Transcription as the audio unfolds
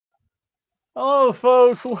Hello,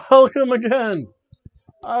 folks. Welcome again.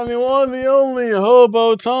 I'm the one, the only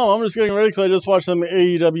Hobo Tom. I'm just getting ready because I just watched some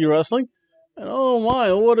AEW wrestling. And oh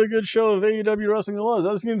my, what a good show of AEW wrestling it was.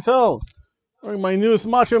 As you can tell, wearing my newest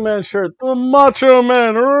Macho Man shirt, the Macho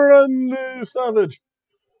Man, Randy Savage.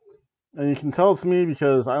 And you can tell it's me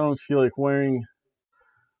because I don't feel like wearing.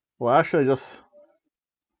 Well, actually,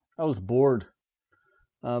 I was bored.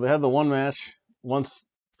 They had the one match. Once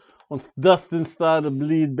Dustin started to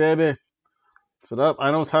bleed, baby. So that I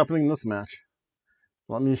know what's happening in this match.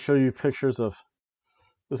 Let me show you pictures of.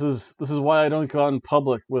 This is why I don't go out in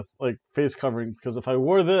public with like face covering, because if I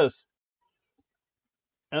wore this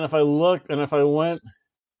and if I went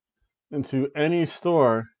into any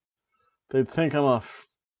store, they'd think I'm a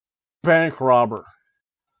bank robber.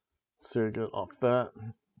 So you get off that,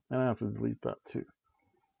 and I have to delete that too.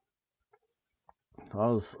 I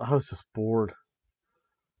was just bored.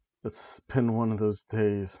 It's been one of those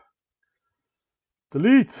days.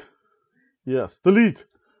 Delete. Yes, delete.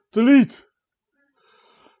 Delete.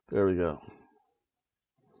 There we go.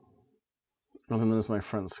 And then there's my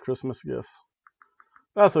friend's Christmas gifts.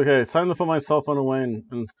 That's okay. It's time to put my cell phone away and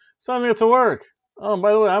it's time to get to work. Oh,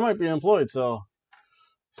 by the way, I might be employed, so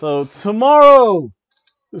tomorrow,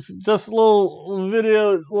 this is just a little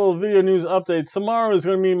video news update. Tomorrow is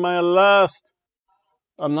going to be my last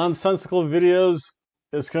nonsensical videos.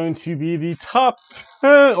 It's going to be the top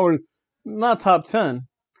 10, or not top 10,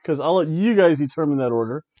 because I'll let you guys determine that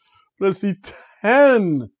order. But it's the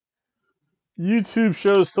 10 YouTube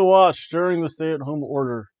shows to watch during the stay-at-home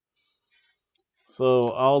order. So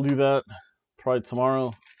I'll do that probably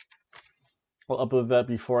tomorrow. I'll upload that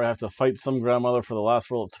before I have to fight some grandmother for the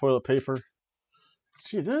last roll of toilet paper.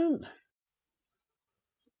 She didn't.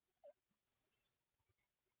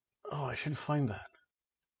 Oh, I should find that.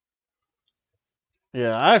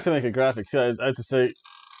 Yeah, I have to make a graphic too. I have to say,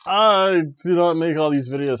 I do not make all these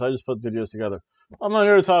videos. I just put videos together. I'm not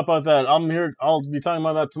here to talk about that. I'll be talking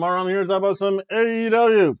about that tomorrow. I'm here to talk about some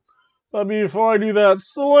AEW. But before I do that,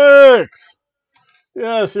 Slicks!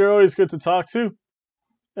 Yes, you're always good to talk to.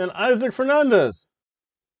 And Isaac Fernandez.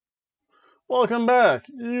 Welcome back.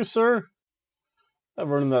 You, sir, have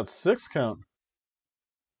earned that 6 count.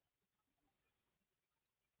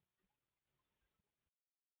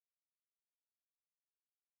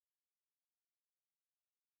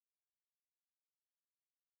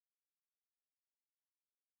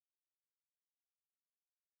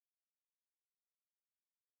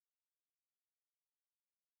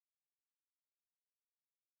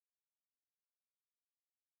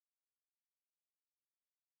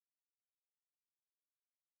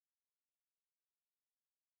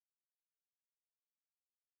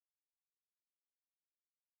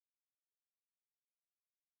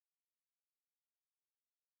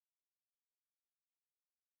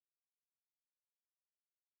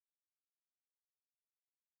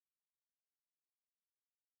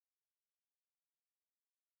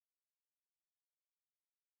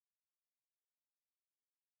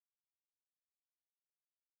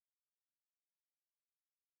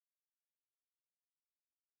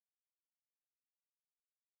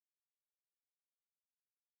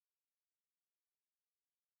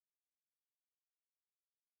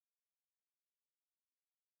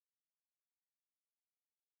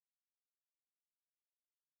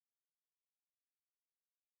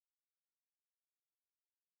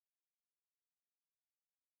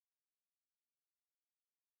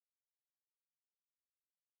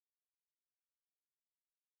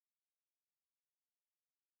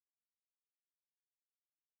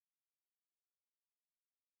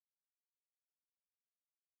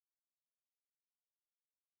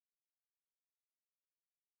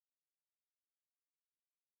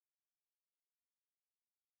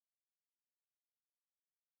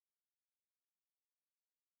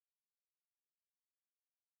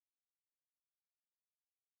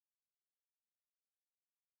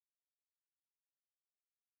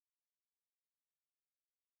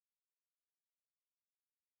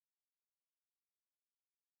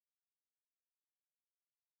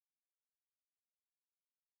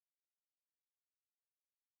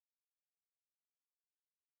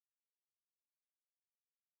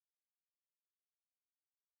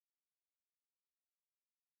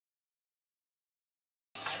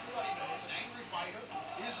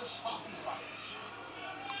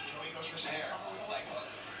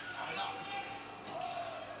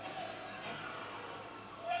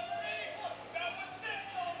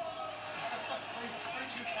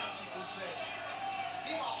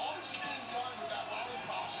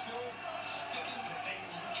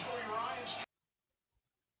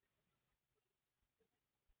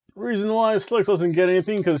 Reason why Slicks doesn't get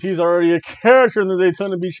anything because he's already a character in the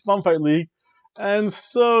Daytona Beach Bum Fight League, and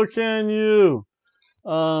so can you.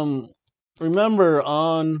 Remember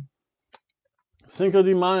on Cinco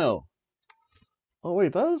de Mayo. Oh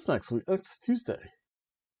wait, that was next week. That's Tuesday.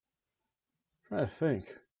 I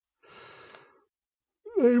think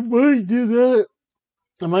I might do that.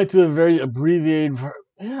 I might do a very abbreviated.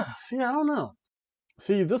 Yeah. See, I don't know.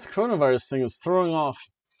 See, this coronavirus thing is throwing off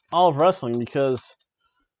all of wrestling because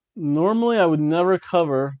normally I would never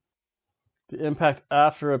cover the impact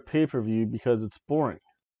after a pay-per-view because it's boring.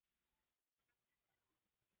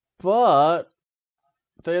 But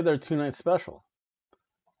they had their 2-night special.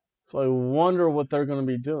 So I wonder what they're going to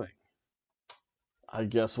be doing. I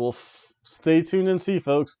guess we'll stay tuned and see,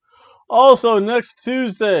 folks. Also, next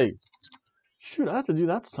Tuesday. Shoot, I have to do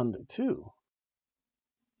that Sunday, too.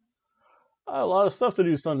 I have a lot of stuff to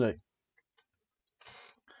do Sunday.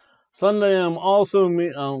 Sunday, I'm also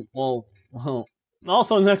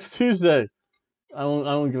also next Tuesday. I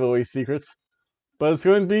won't give away secrets, but it's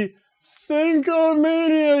going to be Cinco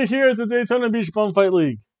Mania here at the Daytona Beach Bum Fight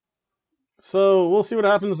League. So we'll see what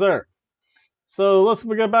happens there. So let's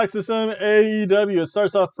get back to some AEW. It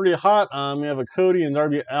starts off pretty hot. We have a Cody and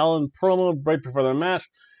Darby Allin promo right before their match,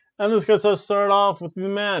 and this gets us started off with the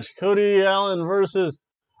match: Cody Allin versus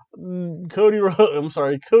Cody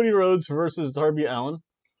Rhodes versus Darby Allin.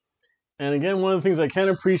 And again, one of the things I can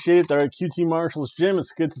appreciate, they're at QT Marshall's gym.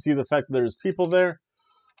 It's good to see the fact that there's people there.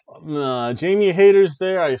 Jamie Hayter's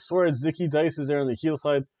there. I swear Zicky Dice is there on the heel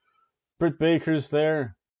side. Britt Baker's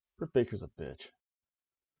there. Britt Baker's a bitch.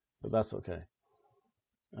 But that's okay.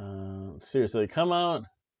 Seriously, come out.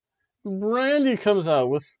 Brandy comes out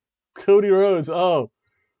with Cody Rhodes. Oh,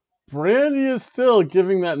 Brandy is still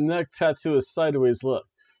giving that neck tattoo a sideways look.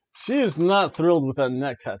 She is not thrilled with that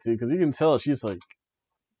neck tattoo because you can tell she's like,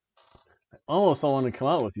 I almost don't want to come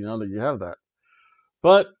out with you now that you have that.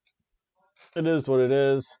 But it is what it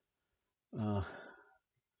is. So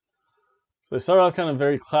they start off kind of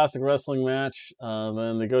very classic wrestling match.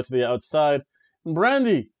 Then they go to the outside. And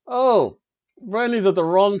Brandy's at the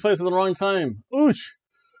wrong place at the wrong time. Ooch!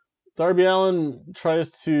 Darby Allin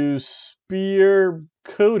tries to spear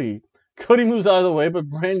Cody. Cody moves out of the way, but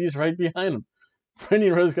Brandy's right behind him. Brandy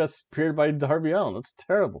Rose got speared by Darby Allin. That's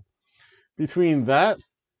terrible. Between that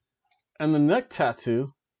and the neck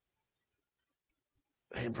tattoo,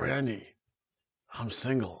 hey Brandy, I'm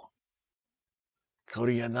single.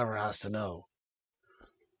 Cody never has to know.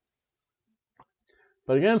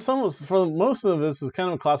 But again, for most of this is kind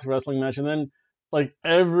of a classic wrestling match, and then and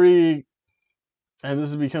this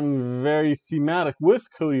is becoming very thematic with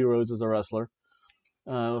Cody Rhodes as a wrestler.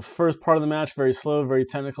 The first part of the match, very slow, very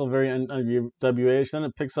technical, very NWH. Then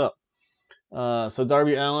it picks up. So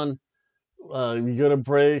Darby Allin, we go to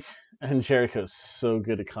break, and Jericho's so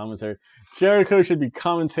good at commentary. Jericho should be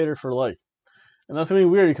commentator for life. And that's going to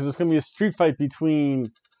be weird because it's going to be a street fight between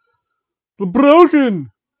the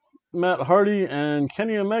Broken Matt Hardy and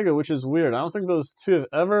Kenny Omega, which is weird. I don't think those two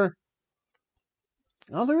they've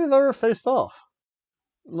ever faced off,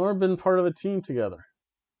 nor been part of a team together.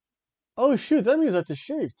 Oh shoot, that means I have to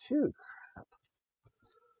shave too. Crap.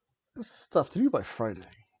 There's stuff to do by Friday.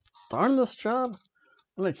 Darn this job.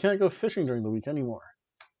 And I can't go fishing during the week anymore.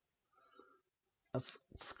 It's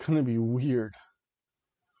gonna be weird.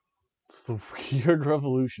 It's the weird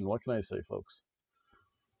revolution. What can I say, folks?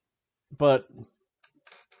 But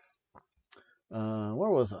where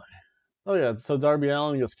was I? Oh yeah, so Darby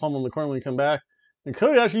Allin gets pummeled in the corner when he come back. And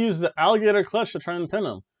Cody actually uses the alligator clutch to try and pin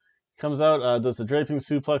him. Comes out, does the draping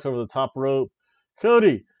suplex over the top rope.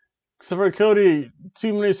 Cody, too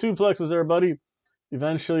many suplexes there, buddy.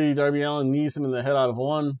 Eventually, Darby Allin knees him in the head out of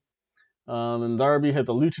one. And Darby hit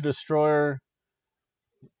the Lucha Destroyer.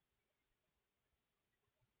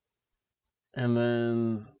 And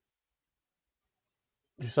then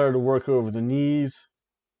he started to work over the knees.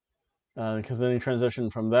 Because then he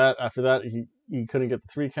transitioned from that. After that, he couldn't get the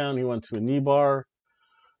 3 count. He went to a knee bar.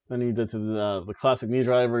 Then he did to the classic knee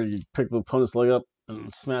driver. You pick the opponent's leg up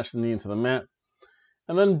and smash the knee into the mat.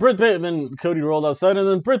 And then then Cody rolled outside, and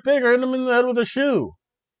then Britt Baker hit him in the head with a shoe.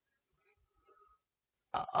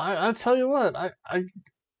 I tell you what,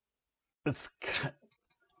 it's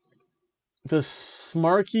the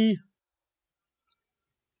smarky,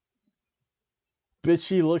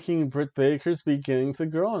 bitchy-looking Britt Baker's beginning to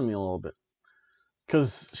grow on me a little bit.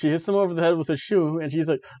 Because she hits him over the head with a shoe, and she's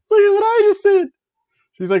like, look at what I just did!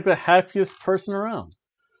 She's like the happiest person around.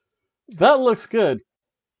 That looks good.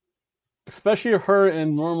 Especially her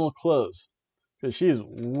in normal clothes. Because she is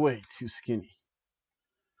way too skinny.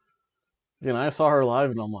 Again, I saw her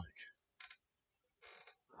live and I'm like,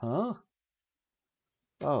 huh?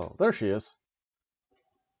 Oh, there she is.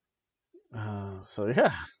 So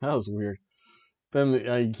yeah, that was weird.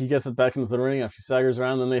 Then he gets it back into the ring after he staggers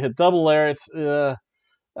around. Then they hit double air. It's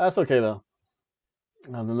that's okay though.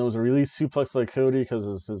 And then there was a release suplex by Cody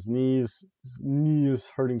because his knee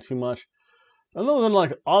is hurting too much. And then was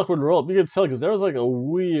like awkward roll up. You could tell because there was like a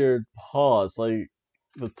weird pause. Like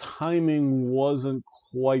the timing wasn't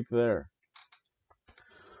quite there.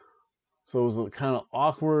 So it was a kind of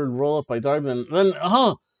awkward roll up by Darby. And then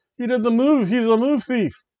he did the move. He's a move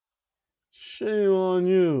thief. Shame on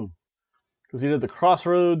you. Because he did the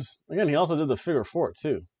crossroads. Again, he also did the figure four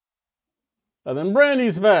too. And then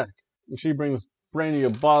Brandy's back. And she brings Brandy a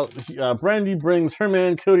bottle. Brandy brings her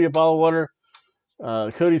man Cody a bottle of water.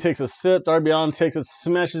 Cody takes a sip. Darby Allin takes it,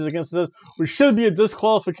 smashes against this, which should be a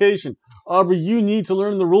disqualification. Aubrey, you need to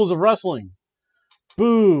learn the rules of wrestling.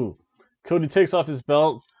 Boo. Cody takes off his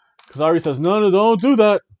belt because Aubrey says, no, don't do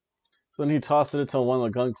that. So then he tosses it to one of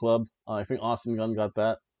the Gun Club. I think Austin Gunn got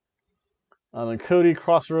that. Then Cody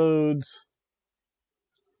crossroads.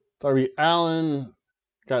 Darby Allin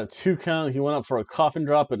got a 2 count. He went up for a coffin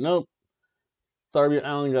drop, but nope. Darby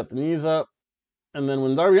Allin got the knees up. And then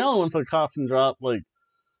when Darby Allin went for the coffin drop, like,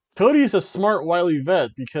 Cody's a smart, wily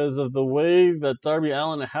vet because of the way that Darby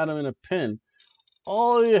Allin had him in a pin.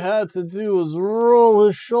 All he had to do was roll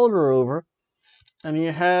his shoulder over, and he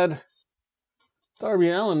had Darby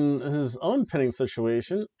Allin in his own pinning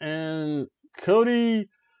situation, and Cody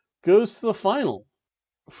goes to the final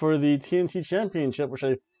for the TNT Championship, which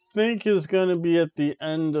I think is going to be at the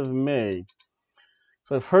end of May.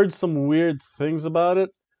 So I've heard some weird things about it.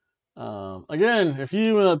 Again, if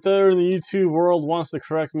you out there in the YouTube world wants to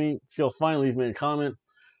correct me, feel free to leave me a comment.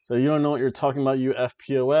 So you don't know what you're talking about, you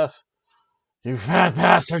FPOS. You fat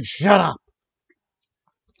bastard, shut up!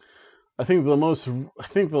 I think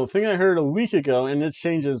the thing I heard a week ago, and it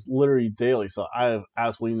changes literally daily, so I have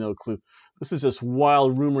absolutely no clue. This is just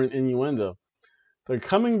wild rumor and innuendo. They're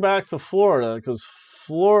coming back to Florida because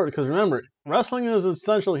remember, wrestling is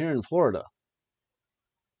essential here in Florida.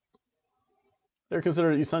 They're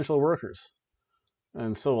considered essential workers.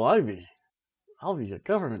 And so will I be. I'll be a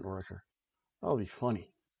government worker. That'll be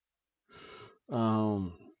funny.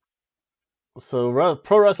 So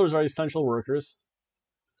pro wrestlers are essential workers.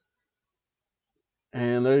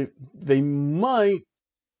 And they might,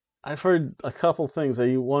 I've heard a couple things.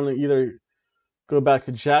 They want to either go back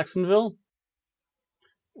to Jacksonville,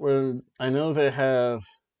 where I know they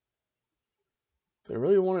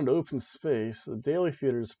really wanted open space. The Daily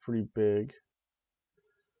Theater is pretty big.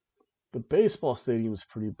 The baseball stadium is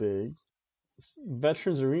pretty big.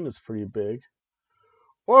 Veterans Arena is pretty big.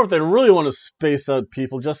 Or if they really want to space out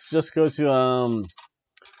people, just go to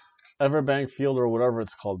Everbank Field or whatever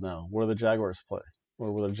it's called now, where the Jaguars play,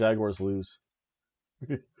 or where the Jaguars lose.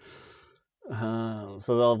 So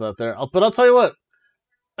they'll have that there. But I'll tell you what,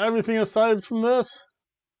 everything aside from this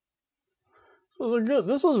was good.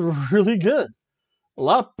 This was really good. A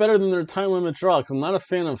lot better than their time limit draw, because I'm not a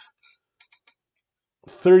fan of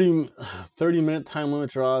 30-minute time limit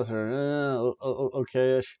draws, or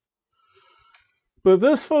okay-ish. But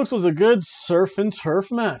this, folks, was a good surf and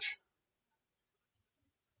turf match.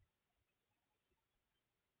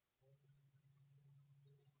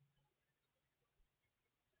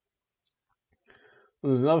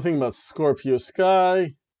 There's another thing about Scorpio Sky.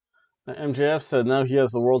 MJF said now he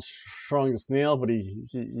has the world's strongest nail, but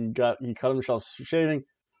he cut himself shaving.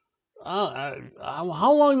 How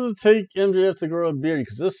long does it take MJF to grow a beard?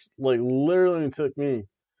 Because this literally took me,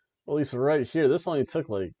 at least right here, this only took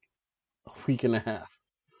like a week and a half.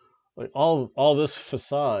 Like all this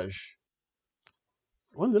facade.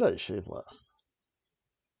 When did I shave last?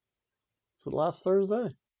 Was it last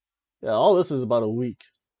Thursday? Yeah, all this is about a week.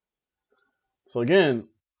 So again,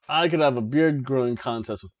 I could have a beard growing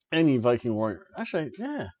contest with any Viking warrior. Actually,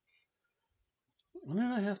 yeah. When did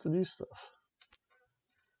I have to do stuff?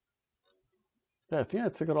 Yeah, I think I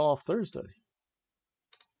took it all off Thursday.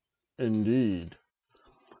 Indeed.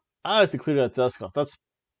 I have to clear that desk off. That's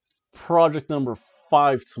project number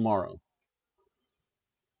 5 tomorrow.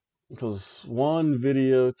 Because 1,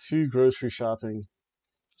 video, 2, grocery shopping.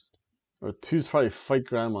 Or 2 is probably fight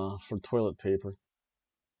grandma for toilet paper.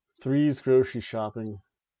 3 is grocery shopping.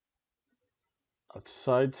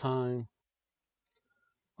 Outside time.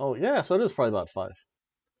 Oh, yeah, so it is probably about 5.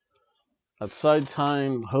 Outside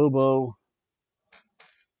time, Hobo.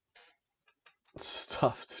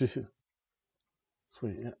 Stuff to do.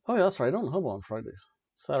 Sweet. Yeah. Oh, yeah, that's right. I don't Hobo on Fridays.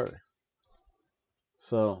 Saturdays.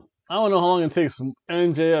 So, I don't know how long it takes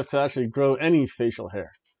MJF to actually grow any facial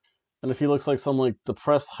hair. And if he looks like some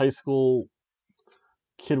depressed high school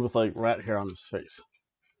kid with rat hair on his face.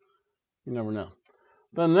 You never know.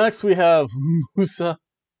 Then next we have Musa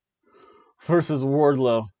versus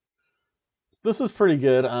Wardlow. This was pretty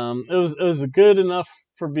good. It was good enough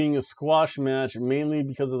for being a squash match, mainly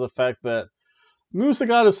because of the fact that Musa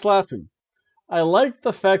got a slapping. I like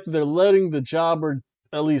the fact that they're letting the jobber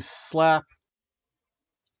at least slap,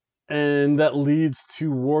 and that leads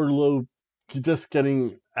to Wardlow just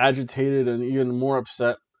getting agitated and even more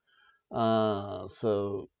upset.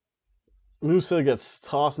 So Musa gets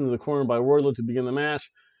tossed into the corner by Wardlow to begin the match.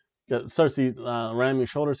 Starts the ramming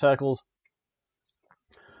shoulder tackles.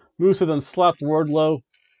 Musa then slapped Wardlow.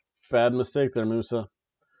 Bad mistake there, Musa.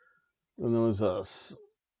 And there was a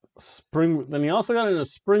spring. Then he also got in a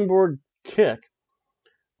springboard kick,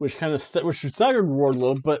 which kind of which staggered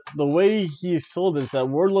Wardlow. But the way he sold it is that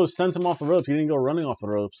Wardlow sent him off the ropes. He didn't go running off the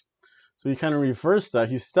ropes, so he kind of reversed that.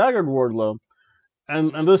 He staggered Wardlow,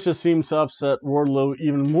 and this just seemed to upset Wardlow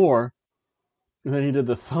even more. And then he did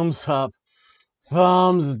the thumbs up,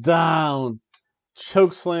 thumbs down,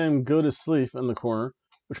 choke slam, go to sleep in the corner,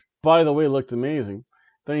 which by the way looked amazing.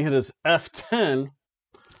 Then he hit his F10,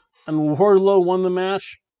 and Wardlow won the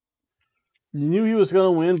match. You knew he was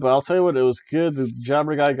going to win, but I'll tell you what, it was good. The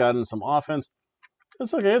jobber guy got in some offense.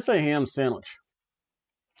 It's okay. It's a ham sandwich.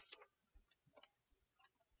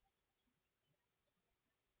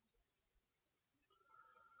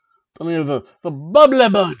 Then we have the Bubble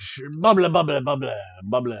Bunch. Bubble, bubble, bubble,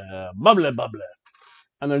 bubble, bubble, bubble.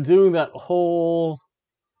 And they're doing that whole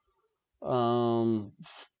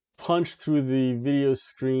punch through the video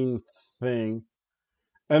screen thing.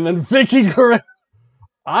 And then Vicky Guerrero.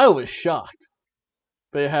 I was shocked.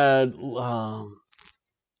 They had Lou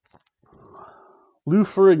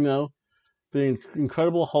Ferrigno, the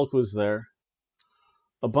Incredible Hulk was there.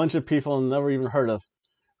 A bunch of people I've never even heard of.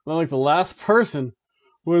 And like the last person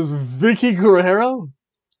was Vicky Guerrero.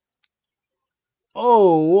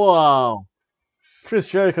 Oh, wow. Chris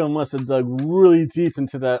Jericho must have dug really deep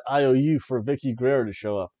into that IOU for Vicky Guerrero to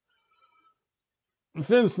show up.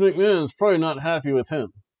 Vince McMahon's probably not happy with him.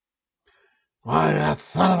 Why, that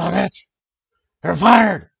son of a bitch! You're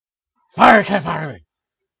fired! Fire can't fire me!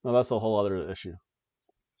 No, that's a whole other issue.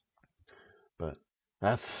 But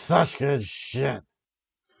that's such good shit.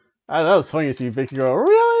 That was funny to see Vicky Guerrero.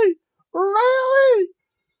 Really? Really?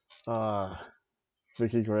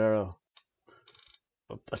 Vicky Guerrero.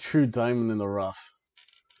 A true diamond in the rough.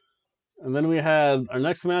 And then we had our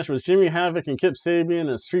next match was Jimmy Havoc and Kip Sabian in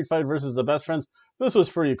a street fight versus the Best Friends. This was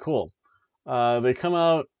pretty cool. They come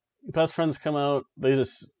out, Best Friends come out. They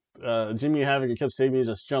just Jimmy Havoc and Kip Sabian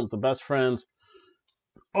just jump the Best Friends.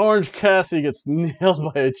 Orange Cassidy gets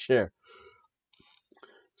nailed by a chair.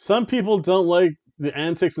 Some people don't like the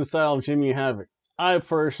antics and style of Jimmy Havoc. I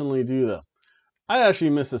personally do, though. I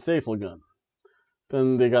actually miss the staple gun.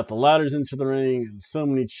 Then they got the ladders into the ring and so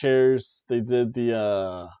many chairs. They did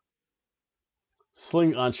the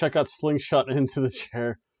checkout slingshot into the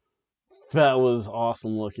chair. That was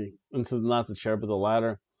awesome looking. Not the chair, but the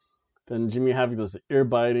ladder. Then Jimmy Havoc does the ear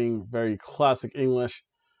biting, very classic English.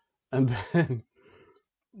 And then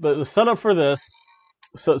the setup for this.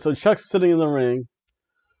 So Chuck's sitting in the ring.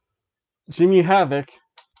 Jimmy Havoc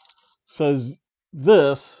says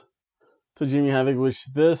this to Jimmy Havoc, which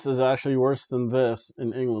this is actually worse than this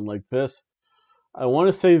in England. Like this, I want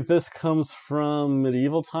to say this comes from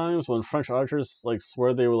medieval times when French archers like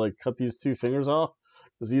swear they would like cut these two fingers off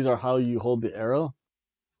because these are how you hold the arrow.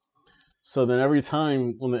 So then every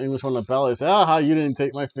time when the English won a battle, they say, "Aha, you didn't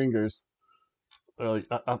take my fingers." They're like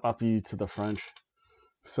up you to the French.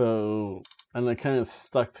 So and I kind of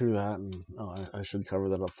stuck through that, and I should cover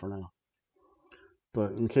that up for now.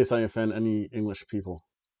 But in case I offend any English people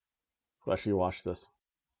who actually watch this,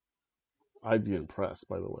 I'd be impressed,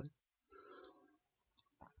 by the way.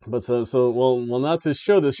 But well, not to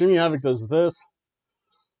show this, Jimmy Havoc does this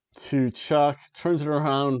to Chuck, turns it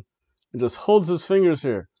around, and just holds his fingers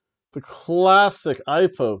here. The classic eye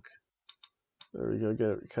poke. There we go, get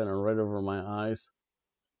it kind of right over my eyes.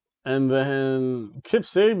 And then Kip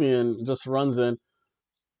Sabian just runs in,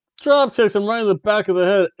 drop kicks him right in the back of the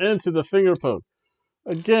head into the finger poke.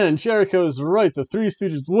 Again, Jericho is right. The Three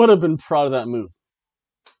Stooges would have been proud of that move.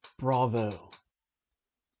 Bravo.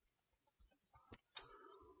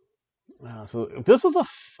 So this was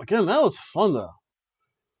again, that was fun though.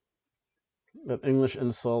 That English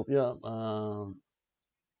insult, yeah.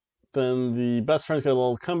 Then the Best Friends got a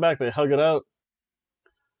little comeback. They hug it out.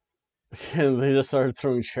 And they just started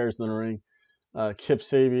throwing chairs in the ring. Kip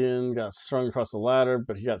Sabian got strung across the ladder,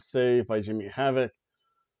 but he got saved by Jimmy Havoc.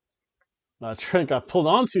 Trent got pulled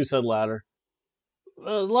onto said ladder.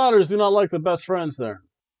 Ladders do not like the Best Friends there.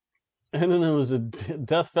 And then there was a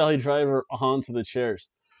Death Valley driver onto the chairs.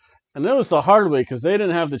 And that was the hard way because they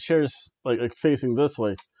didn't have the chairs like facing this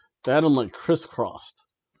way. They had them like crisscrossed.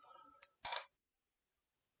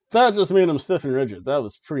 That just made them stiff and rigid. That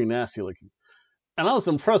was pretty nasty looking. And I was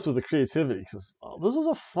impressed with the creativity because this was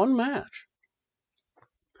a fun match.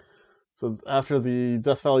 So after the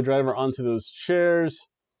Death Valley Driver onto those chairs,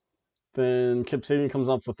 then Kip Sabian comes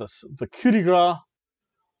up with the coup de grace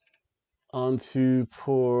onto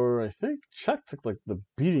poor, I think Chuck took like the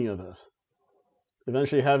beating of this.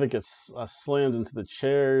 Eventually Havoc gets slammed into the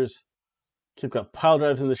chairs. Kip got pile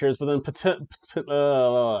drives in the chairs, but then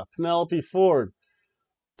Penelope Ford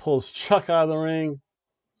pulls Chuck out of the ring.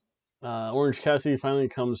 Orange Cassidy finally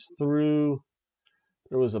comes through.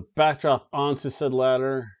 There was a backdrop onto said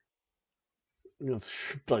ladder. It's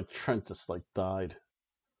like Trent just like died.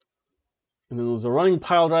 And then there was a running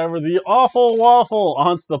pile driver, the awful waffle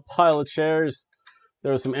onto the pile of chairs.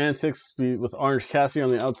 There was some antics with Orange Cassidy on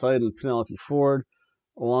the outside and Penelope Ford,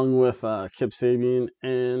 along with Kip Sabian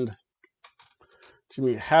and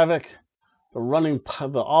Jimmy Havoc. The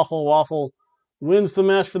awful waffle wins the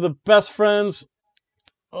match for the best friends.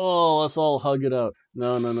 Oh, let's all hug it out.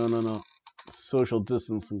 No. Social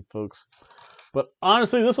distancing, folks. But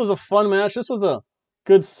honestly, this was a fun match. This was a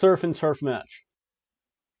good surf and turf match.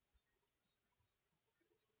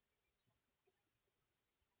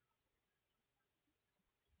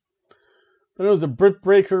 Then it was a Britt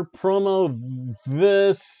Baker promo.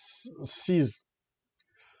 She's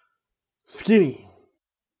skinny.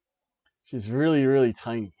 She's really, really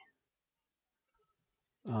tiny.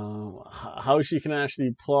 How she can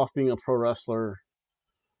actually pull off being a pro wrestler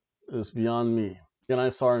is beyond me. Again, I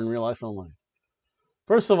saw her in real life and I'm like,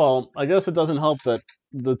 first of all, I guess it doesn't help that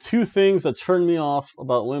the two things that turn me off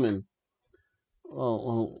about women,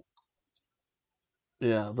 two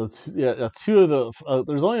of the,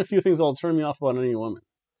 there's only a few things that'll turn me off about any woman.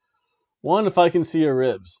 One, if I can see her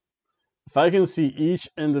ribs. If I can see each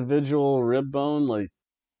individual rib bone, like,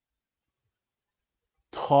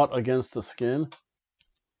 taut against the skin,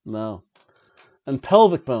 no. And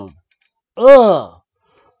pelvic bone. Ugh!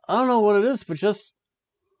 I don't know what it is, but just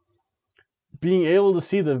being able to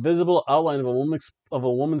see the visible outline of a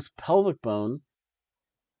woman's pelvic bone,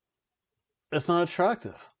 it's not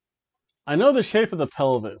attractive. I know the shape of the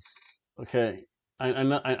pelvis. Okay, I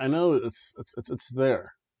know it's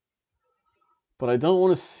there, but I don't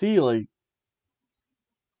want to see like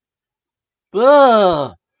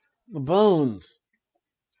the bones.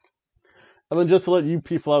 And then just to let you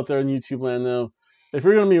people out there in YouTube land know, if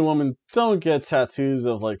you're gonna be a woman, don't get tattoos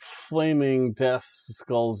of like flaming death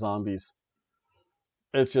skull zombies.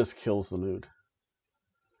 It just kills the mood.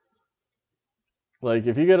 Like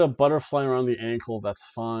if you get a butterfly around the ankle, that's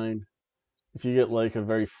fine. If you get like a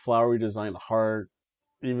very flowery designed heart,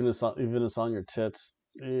 even if it's on your tits,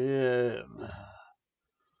 yeah,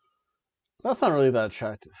 that's not really that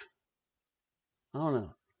attractive. I don't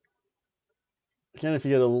know. Again, if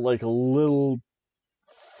you get a little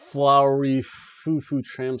flowery foo-foo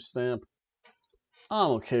tramp stamp,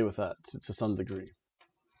 I'm okay with that to some degree.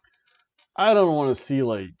 I don't want to see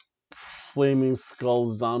like flaming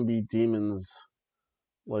skull zombie demons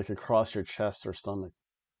like across your chest or stomach.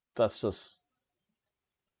 That's just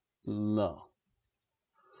no.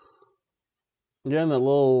 Again, that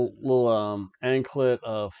little anklet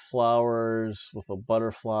of flowers with a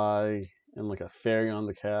butterfly and like a fairy on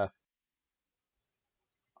the calf.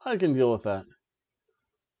 I can deal with that.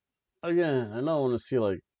 Again, I don't want to see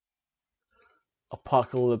like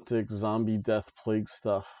apocalyptic zombie death plague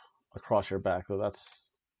stuff across your back, though. That's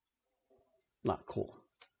not cool.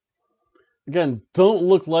 Again, don't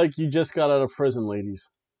look like you just got out of prison, ladies.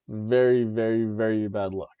 Very, very, very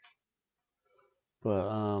bad luck. But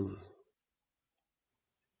oh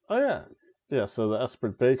yeah. So that's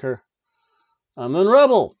Britt Baker. Then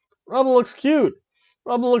Rebel looks cute.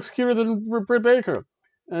 Rebel looks cuter than Britt Baker,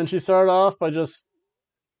 and she started off by just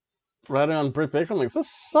riding on Britt Baker. I'm like,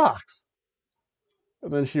 this sucks.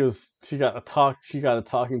 And then she got a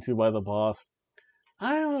talking to by the boss.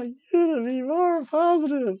 I want you to be more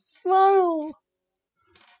positive. Smile.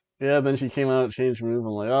 Yeah, then she came out and changed her move.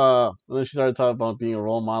 I'm like, ah. And then she started talking about being a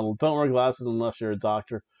role model. Don't wear glasses unless you're a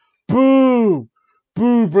doctor. Boo!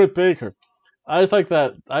 Boo, Britt Baker. I just like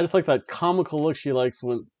that comical look she likes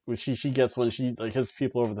when she gets when she like hits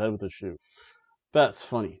people over the head with a shoe. That's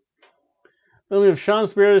funny. Then we have Shawn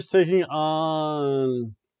Spears taking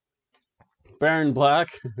on Baron Black.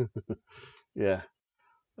 Yeah.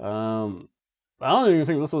 I don't even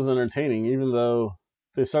think this was entertaining, even though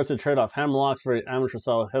they start to trade off hammerlocks for an amateur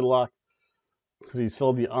style headlock because he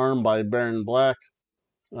sold the arm by Baron Black.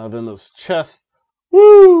 Then those chests.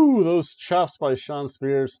 Woo! Those chops by Shawn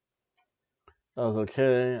Spears. That was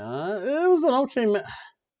okay. It was an okay match.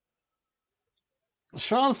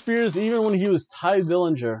 Shawn Spears, even when he was Ty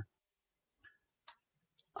Dillinger,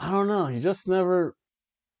 I don't know. He just never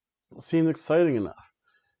seemed exciting enough.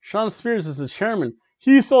 Shawn Spears is the chairman.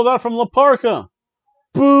 He stole that from La Parka.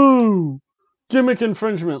 Boo! Gimmick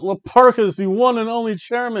infringement. La Parka is the one and only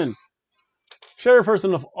chairperson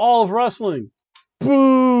of all of wrestling.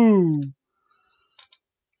 Boo!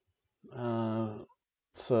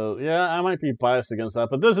 So, yeah, I might be biased against that,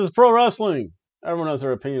 but this is pro wrestling. Everyone has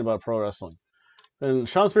their opinion about pro wrestling. Then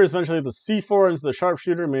Shawn Spears eventually hit the C4 into the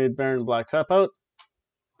sharpshooter, made Baron Black tap out.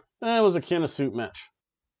 And it was a can of soup match.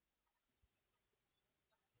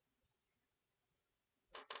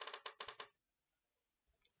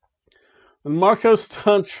 When Marco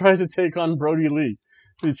Stunt tried to take on Brody Lee,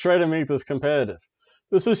 he tried to make this competitive.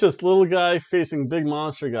 This was just little guy facing big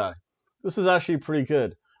monster guy. This is actually pretty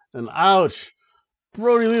good. And ouch!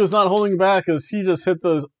 Brody Lee was not holding back as he just hit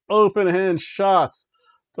those open hand shots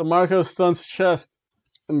to Marco Stunt's chest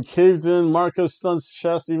and caved in Marco Stunt's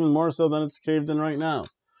chest even more so than it's caved in right now.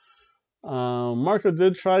 Marco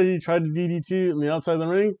did try. He tried to DDT on the outside of the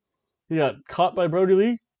ring. He got caught by Brody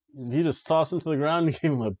Lee. He just tossed him to the ground and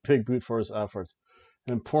gave him a big boot for his efforts.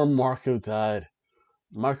 And poor Marco died.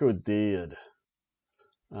 Marco did.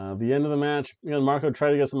 The end of the match, Marco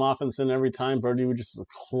tried to get some offense in every time. Brody would just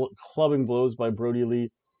clubbing blows by Brody Lee.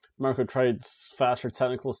 Marco tried faster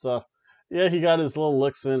technical stuff. Yeah, he got his little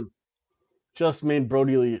licks in. Just made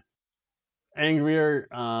Brody Lee angrier.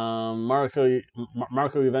 Marco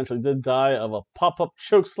eventually did die of a pop-up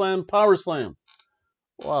choke slam, power slam.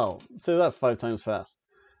 Wow, say that 5 times fast.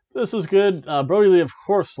 This was good. Brody Lee, of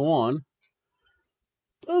course, won.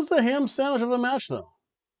 It was a ham sandwich of a match, though.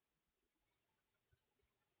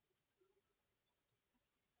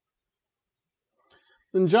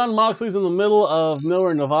 Then John Moxley's in the middle of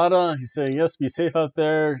nowhere, Nevada. He's saying, yes, be safe out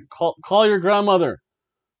there. Call your grandmother.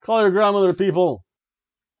 Call your grandmother, people.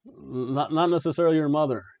 Not necessarily your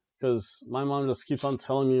mother, because my mom just keeps on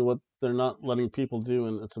telling me what they're not letting people do,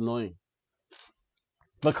 and it's annoying.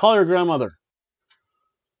 But call your grandmother.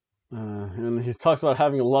 And he talks about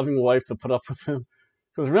having a loving wife to put up with him.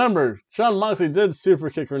 Because remember, John Moxley did super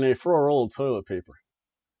kick Renee for a roll of toilet paper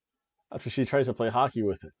after she tried to play hockey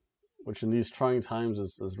with it, which in these trying times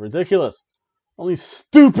is ridiculous. Only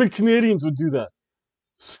stupid Canadians would do that.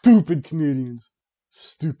 Stupid Canadians.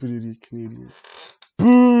 Stupid idiot Canadians.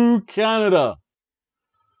 Boo, Canada.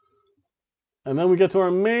 And then we get to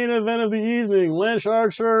our main event of the evening. Lance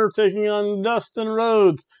Archer taking on Dustin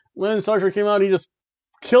Rhodes. Lance Archer came out, he just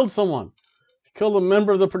killed someone. He killed a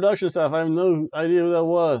member of the production staff. I have no idea who that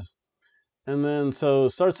was. And then, so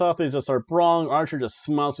starts off, they just start brawling. Archer just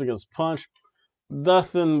smiles because punch.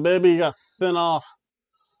 Dustin, baby, got thin off.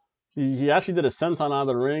 He actually did a senton out of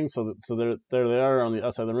the ring, so there they are on the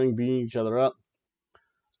outside of the ring, beating each other up.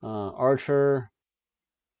 Archer,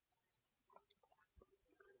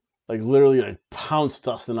 literally, pounced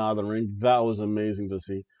Dustin out of the ring. That was amazing to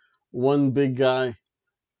see. One big guy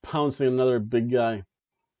pouncing another big guy.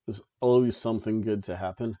 There's always something good to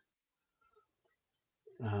happen.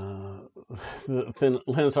 Then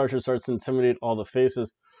Lance Archer starts to intimidate all the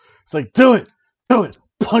faces. It's like, do it,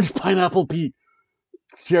 punch Pineapple Pete.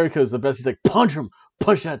 Jericho's the best. He's like, punch him,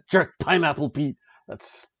 punch that jerk Pineapple Pete. That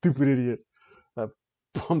stupid idiot, that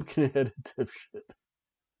pumpkin-headed dipshit.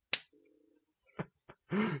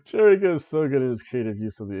 Jericho is so good in his creative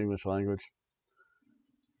use of the English language.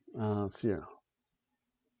 Fear.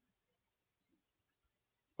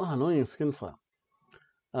 Oh, annoying skin flap.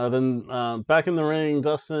 Then back in the ring,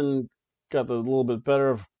 Dustin got a little bit better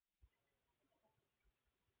of.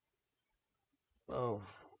 Oh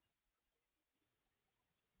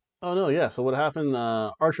no, yeah. So what happened?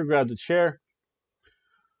 Archer grabbed a chair.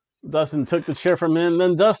 Dustin took the chair from him.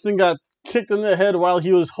 Then Dustin got kicked in the head while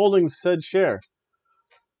he was holding said chair.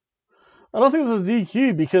 I don't think this is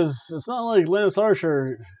DQ because it's not like Lance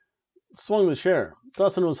Archer swung the chair.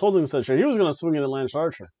 Dustin was holding said chair. He was going to swing it at Lance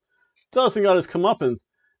Archer. Dustin got his comeuppance.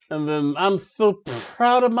 And then, I'm so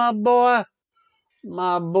proud of my boy.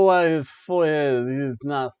 My boy, his forehead is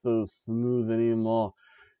not so smooth anymore.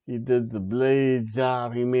 He did the blade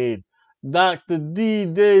job. He made Dr. D.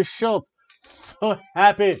 Dave Schultz so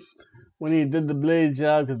happy when he did the blade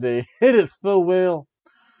job because they hit it so well.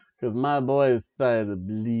 Because my boy started to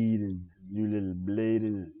bleed and do a little blade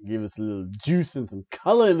and give us a little juice and some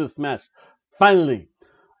color in this match. Finally,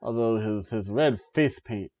 although his red face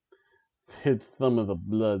paint hid some of the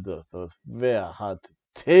blood though, so it's very hard to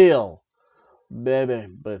tell, baby.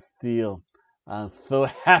 But still, I'm so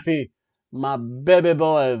happy my baby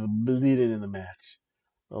boy is bleeding in the match.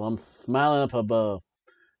 So I'm smiling up above.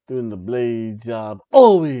 doing the blade job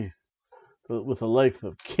always with the likes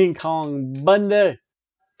of King Kong Bundy.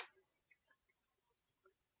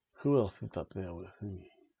 Who else is up there with me?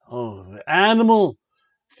 Oh, the Animal,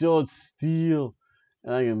 George Steele.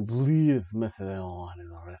 And I can bleed as much as I want in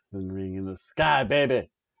the wrestling ring in the sky, baby.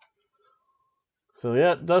 So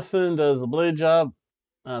yeah, Dustin does the blade job,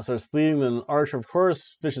 starts bleeding. Then Archer, of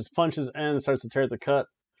course, vicious punches and starts to tear at the cut.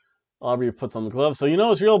 Aubrey puts on the glove, so you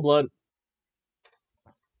know it's real blood.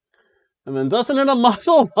 And then Dustin in a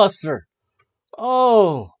muscle buster.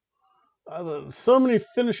 Oh, so many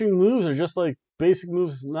finishing moves are just like basic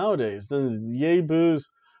moves nowadays. Then Yay boos.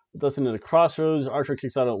 Dustin in a crossroads. Archer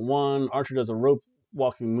kicks out at one. Archer does a rope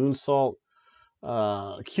walking moonsault.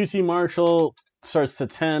 QT Marshall starts to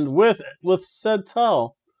tend with said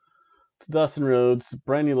towel to Dustin Rhodes.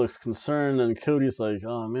 Brandy looks concerned, and Cody's like,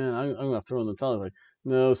 "Oh man, I'm gonna throw in the towel." He's like,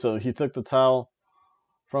 no. So he took the towel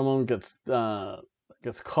from him.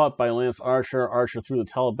 Gets caught by Lance Archer. Archer threw the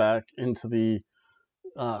towel back into the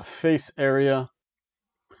face area,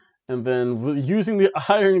 and then using the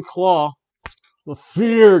Iron Claw, the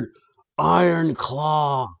feared Iron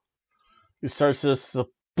Claw, he starts just to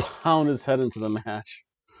pound his head into the match,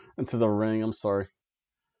 into the ring. I'm sorry.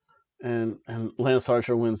 And Lance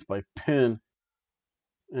Archer wins by pin.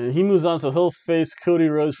 And he moves on, so he'll face Cody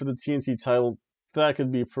Rhodes for the TNT title. That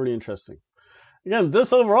could be pretty interesting. Again,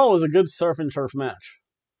 this overall was a good surf and turf match.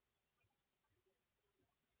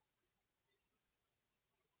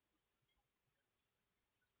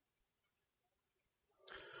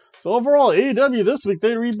 So overall, AEW this week,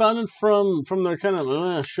 they rebounded from their kind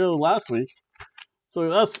of show last week. So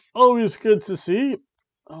that's always good to see.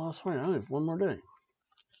 Oh, that's right. I have one more day.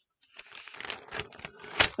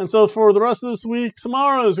 And so for the rest of this week,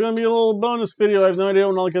 tomorrow is going to be a little bonus video. I have no idea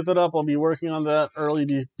when I'll get that up. I'll be working on that early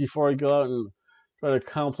before I go out and try to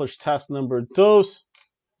accomplish task number 2.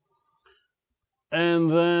 And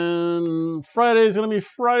then Friday is going to be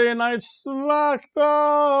Friday Night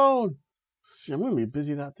SmackDown. See, I'm going to be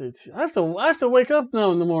busy that day too. I have to wake up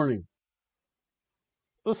now in the morning.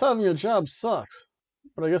 This having a job sucks,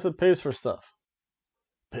 but I guess it pays for stuff.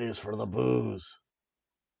 Pays for the booze.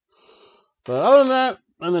 But other than that,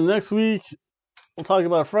 and then next week, we'll talk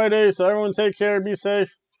about Friday. So everyone take care, be safe,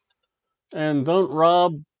 and don't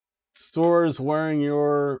rob stores wearing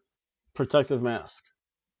your protective mask.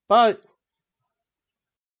 Bye.